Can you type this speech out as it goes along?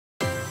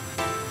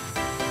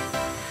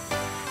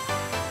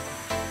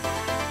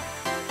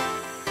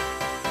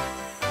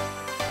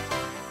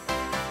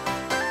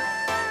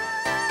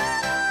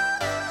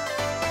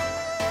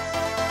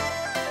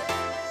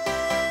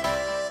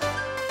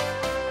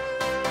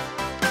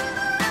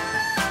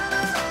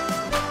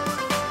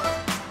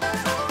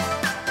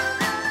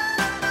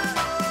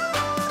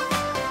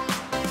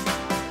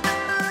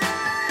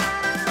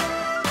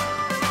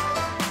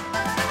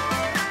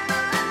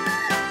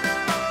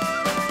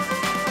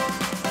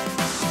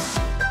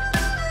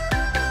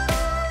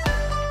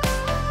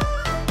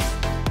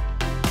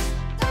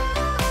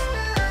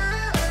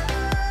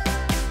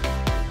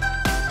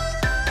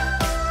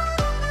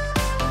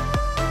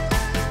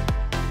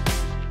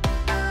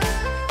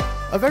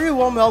very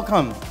warm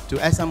welcome to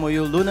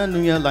SMOU Lunar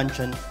New Year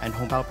Luncheon and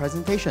Hong Baos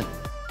presentation.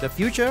 The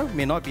future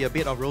may not be a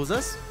bed of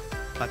roses,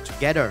 but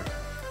together,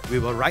 we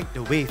will ride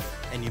the wave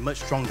and emerge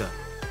stronger.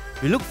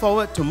 We look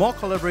forward to more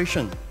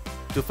collaboration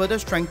to further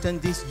strengthen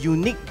this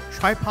unique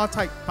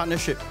tripartite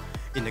partnership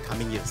in the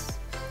coming years.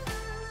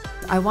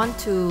 I want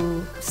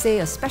to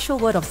say a special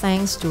word of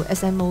thanks to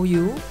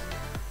SMOU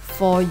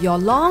for your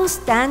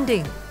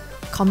long-standing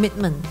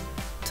commitment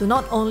to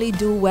not only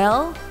do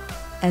well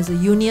as a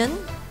union,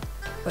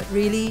 but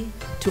really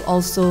to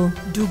also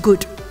do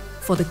good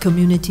for the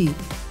community.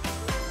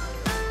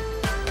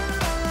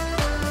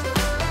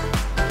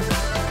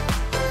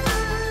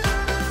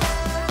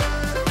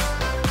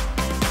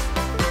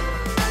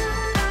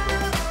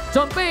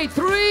准备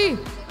 3,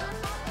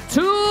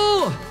 2,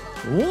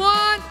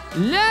 1,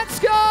 let's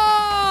go!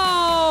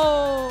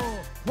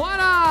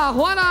 Huana,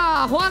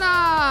 Huana,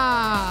 Huana!